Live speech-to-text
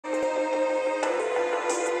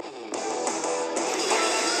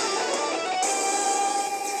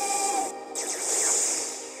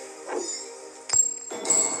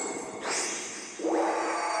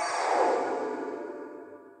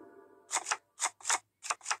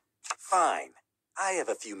Fine. I have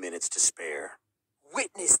a few minutes to spare.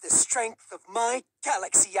 Witness the strength of my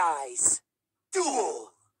galaxy eyes. Duel!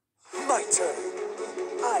 My turn.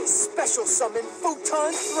 I special summon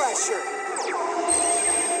Photon Thrasher.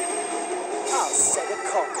 I'll set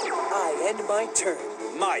a card. I end my turn.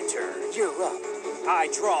 My turn. You're up. I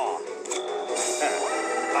draw.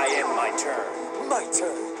 I end my turn. My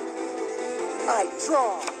turn. I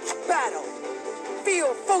draw. Battle.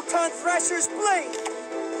 Feel Photon Thrasher's blade.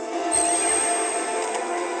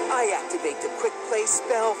 I activate the quick play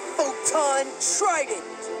spell Photon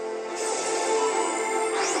Trident.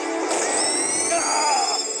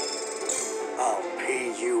 I'll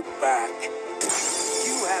pay you back.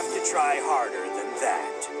 You have to try harder than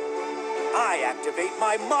that. I activate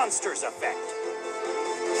my monster's effect.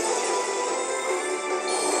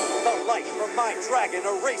 The light from my dragon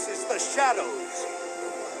erases the shadows.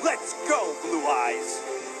 Let's go, Blue Eyes.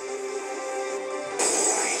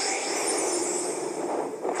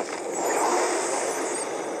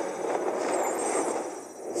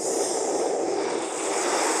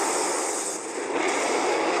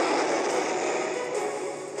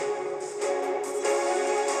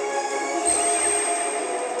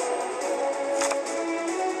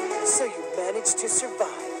 So you managed to survive.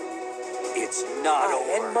 It's not over.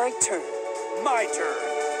 I end my turn. My turn.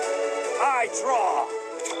 I draw.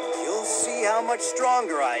 You'll see how much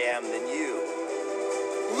stronger I am than you.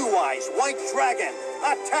 Blue Eyes, White Dragon,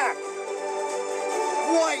 attack!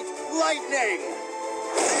 White Lightning!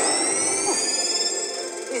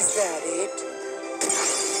 Is that it?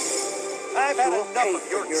 I've had You'll enough pay of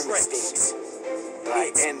for your tricks. mistakes. I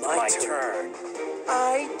It's end my my turn. turn.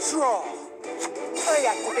 I draw. I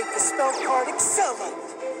activate the spell card Accelerate.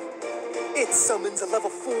 It summons a level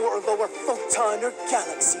 4 or lower photon or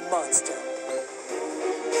galaxy monster.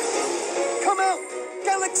 Come out,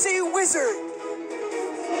 Galaxy Wizard!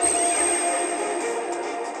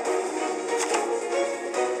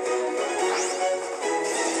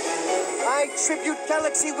 I tribute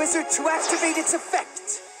Galaxy Wizard to activate its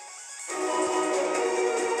effect.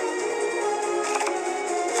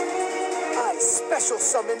 I special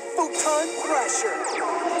summon Photon Thrasher.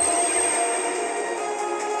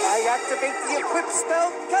 I activate the equipped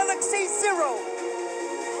spell Galaxy Zero.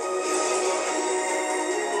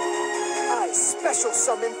 I special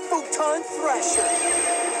summon Photon Thrasher.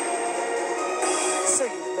 So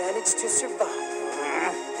you managed to survive.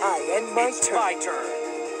 I end my It's turn. my turn.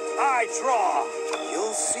 I draw.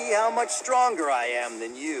 You'll see how much stronger I am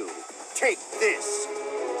than you. Take this.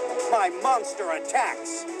 My monster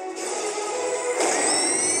attacks.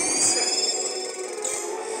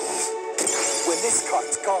 When this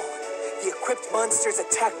card's gone, the equipped monster's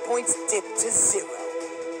attack points dip to 0.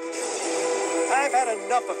 I've had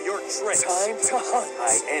enough of your tricks. Time to hunt.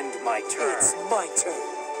 I end my turn. It's my turn.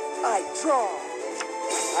 I draw.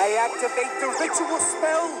 I activate the ritual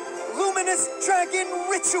spell, Luminous Dragon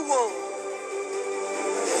Ritual.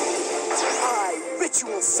 I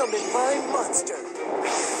ritual summon my monster.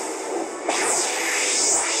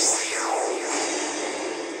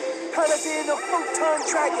 Paladin of Photon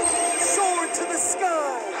Dragon, soar to the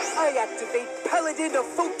sky. I activate Paladin of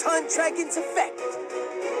Photon Dragon's effect.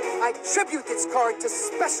 I tribute this card to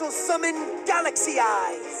special summon Galaxy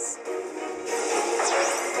Eyes.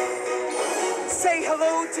 Say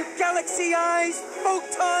hello to Galaxy Eyes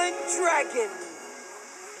Photon Dragon.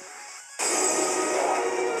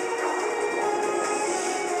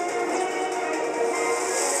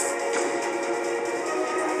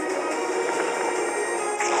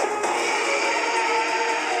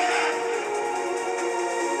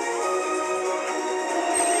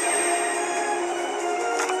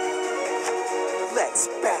 Let's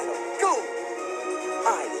battle. Go!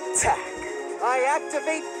 I attack. I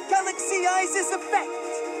activate Galaxy Eyes' effect.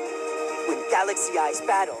 When Galaxy Eyes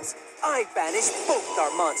battles, I banish both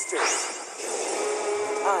our monsters.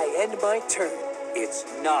 I end my turn. It's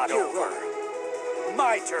not You're over.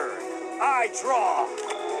 My turn. I draw.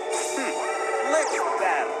 Let's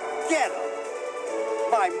battle. Get him.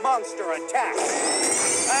 My monster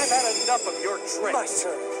attacks. I've had enough of your tricks. My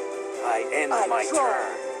turn. I end I my draw.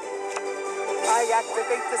 turn. I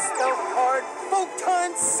activate the spell card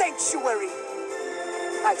Photon Sanctuary.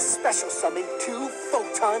 I special summon 2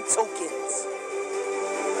 photon tokens.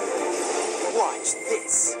 Watch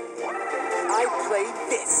this. I play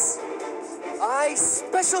this. I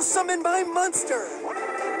special summon my monster.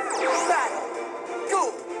 Battle.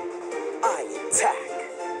 Go. I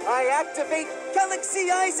attack. I activate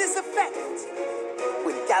Galaxy Eyes' effect.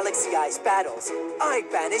 When Galaxy Eyes battles, I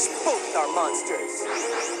banish both our monsters.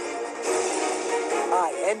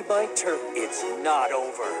 I end my turn. It's not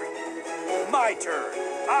over. My turn.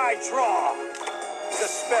 I draw. The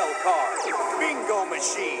spell card. Bingo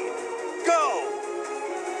machine. Go!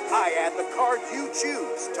 I add the card you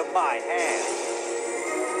choose to my hand.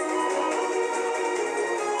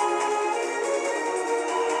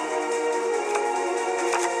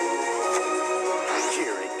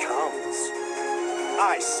 Here it comes.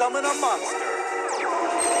 I summon a monster.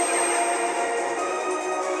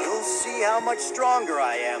 You'll see how much stronger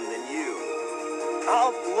I am than you.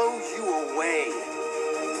 I'll blow you away.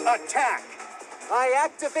 Attack! I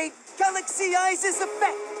activate Galaxy Eyes'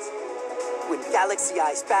 effect. When Galaxy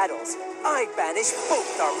Eyes battles, I banish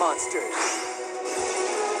both our monsters.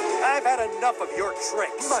 I've had enough of your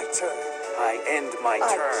tricks. My turn. I end my I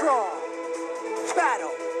turn. draw.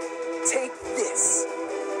 Battle. Take this.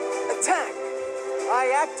 Attack.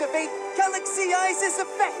 I activate Galaxy Eyes'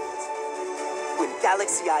 effect. When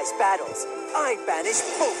Galaxy Eyes battles, I banish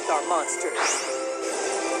both our monsters.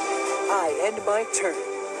 I end my turn.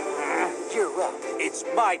 You're up. It's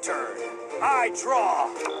my turn. I draw.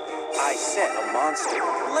 I set a monster.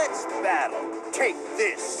 Let's battle. Take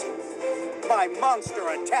this. My monster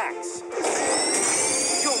attacks.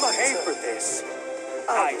 You'll pay for this.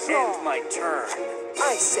 I draw. end my turn.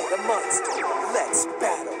 I set a monster. Let's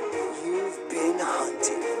battle. You've been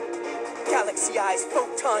hunted. Galaxy Eyes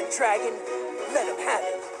Photon Dragon. Let him have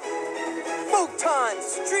it. Photon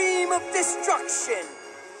Stream of Destruction.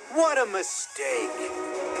 What a mistake.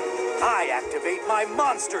 I activate my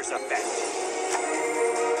monster's effect.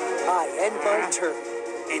 I end my turn.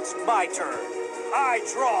 It's my turn. I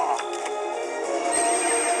draw.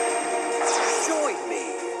 Join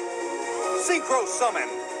me. Synchro summon.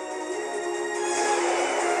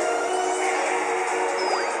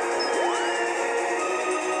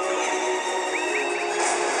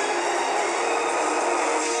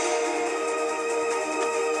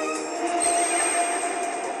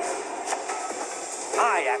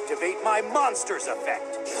 I activate my monster's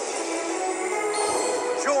effect.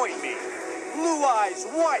 Join me. Blue Eyes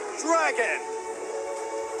White Dragon!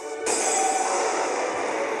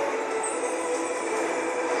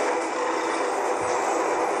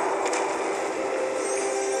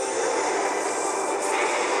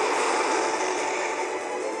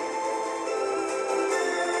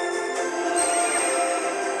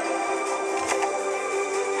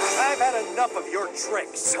 I've had enough of your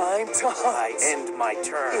tricks. Time to hunt. I end my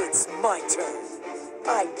turn. It's my turn.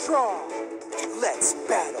 I draw. Let's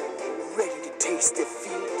battle. Ready to taste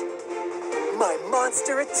defeat? My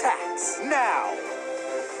monster attacks. Now,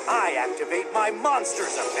 I activate my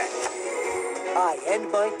monster's effect. I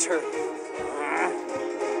end my turn.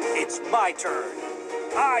 It's my turn.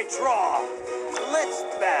 I draw. Let's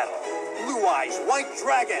battle. Blue Eyes White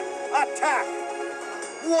Dragon, attack!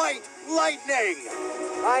 White Lightning!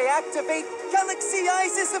 I activate Galaxy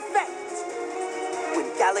Eyes' effect. When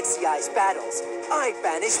Galaxy Eyes battles, I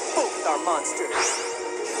banish both our monsters.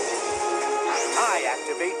 I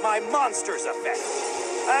activate my monster's effect.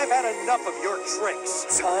 I've had enough of your tricks.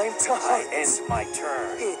 Time to hunt. I end my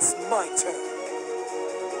turn. It's my turn.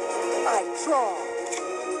 I draw.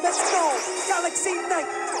 Let's go, Galaxy Knight!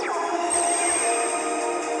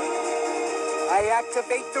 I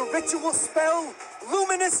activate the ritual spell,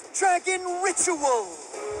 Luminous Dragon Ritual.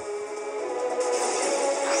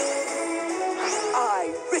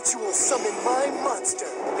 I ritual summon my monster.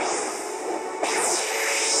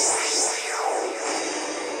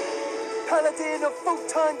 Paladin of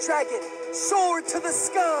Photon Dragon, soar to the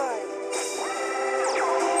sky.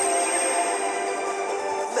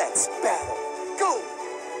 Let's battle. Go!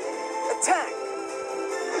 Attack!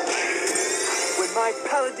 When my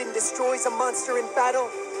paladin destroys a monster in battle,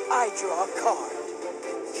 I draw a card.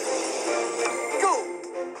 Go!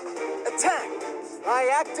 Attack! I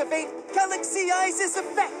activate Galaxy Eyes'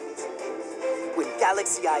 effect. When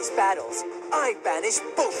Galaxy Eyes battles, I banish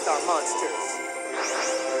both our monsters.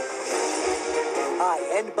 I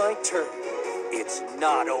end my turn. It's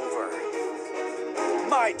not over.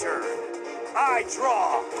 My turn. I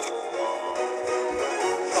draw.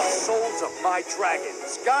 The souls of my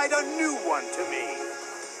dragons guide a new one to me.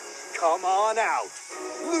 Come on out.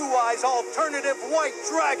 Blue Eyes Alternative White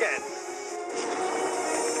Dragon.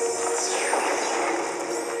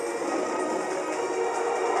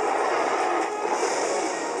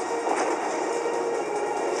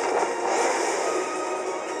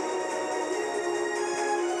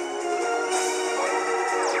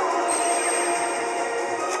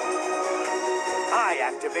 I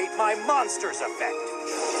activate my monster's effect.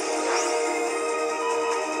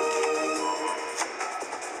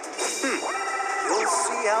 You'll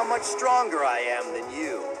see how much stronger I am than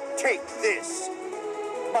you. Take this.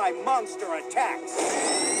 My monster attacks.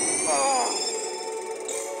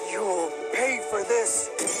 for this.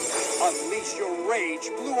 Unleash your rage,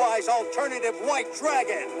 Blue Eyes Alternative White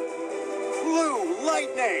Dragon! Blue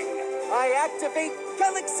Lightning! I activate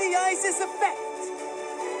Galaxy Eyes' effect.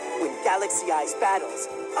 When Galaxy Eyes battles,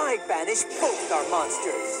 I banish both our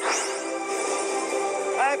monsters.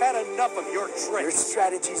 I've had enough of your Your tricks.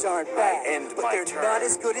 strategies aren't bad, end but my they're turn. not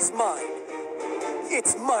as good as mine.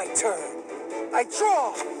 It's my turn. I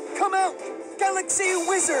draw. Come out, Galaxy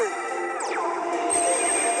Wizard.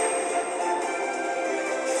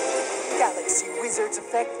 Galaxy Wizard's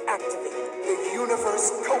effect activate. The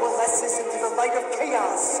universe coalesces into the light of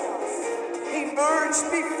chaos. Emerge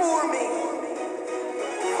before me.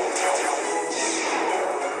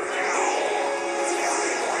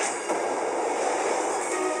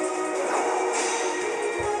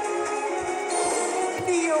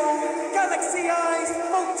 Galaxy Eyes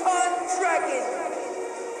Photon Dragon!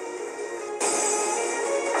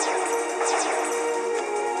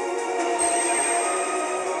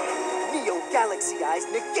 Neo Galaxy Eyes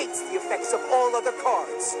negates the effects of all other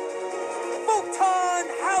cards. Photon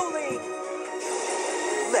Howling!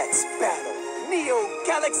 Let's battle. Neo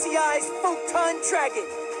Galaxy Eyes Photon Dragon!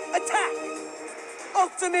 Attack!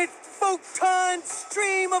 Ultimate Photon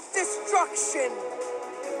Stream of Destruction!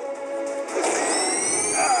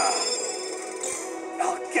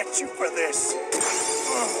 I'll get you for this.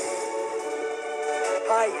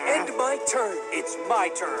 I end my turn. It's my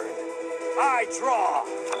turn. I draw.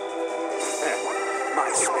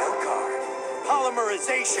 My spell card.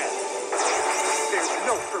 Polymerization. There's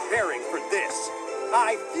no preparing for this.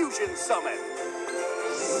 I fusion summon.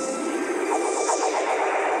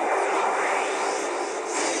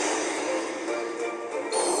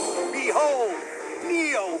 Behold,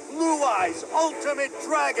 Neo Blue Eyes Ultimate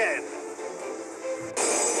Dragon.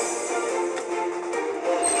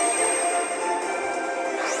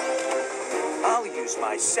 I'll use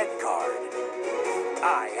my set card.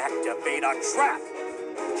 I activate a trap.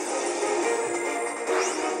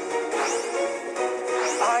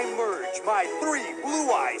 I merge my 3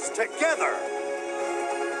 Blue Eyes together.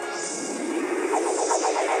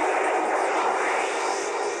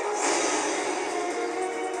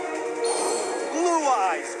 Blue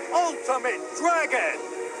Eyes Ultimate Dragon.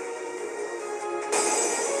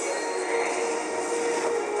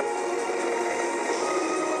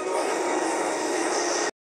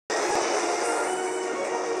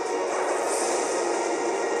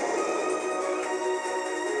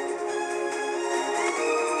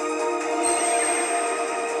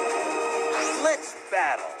 Let's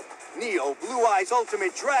battle. Neo Blue Eyes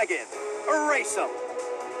Ultimate Dragon. Erase him.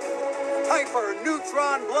 Hyper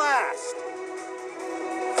Neutron Blast.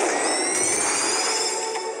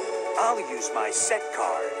 I'll use my set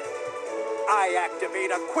card. I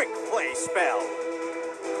activate a quick play spell.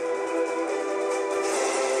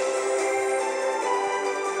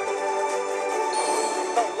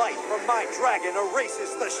 The light from my dragon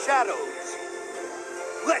erases the shadows.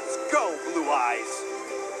 Let's go, Blue Eyes.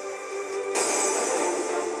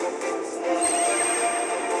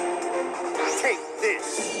 Take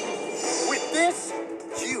this. With this,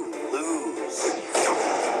 you lose.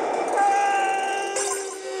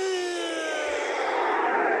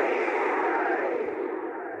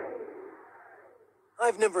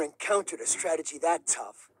 I've never encountered a strategy that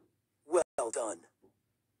tough. Well done.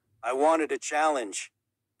 I wanted a challenge,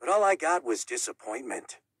 but all I got was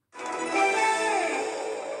disappointment.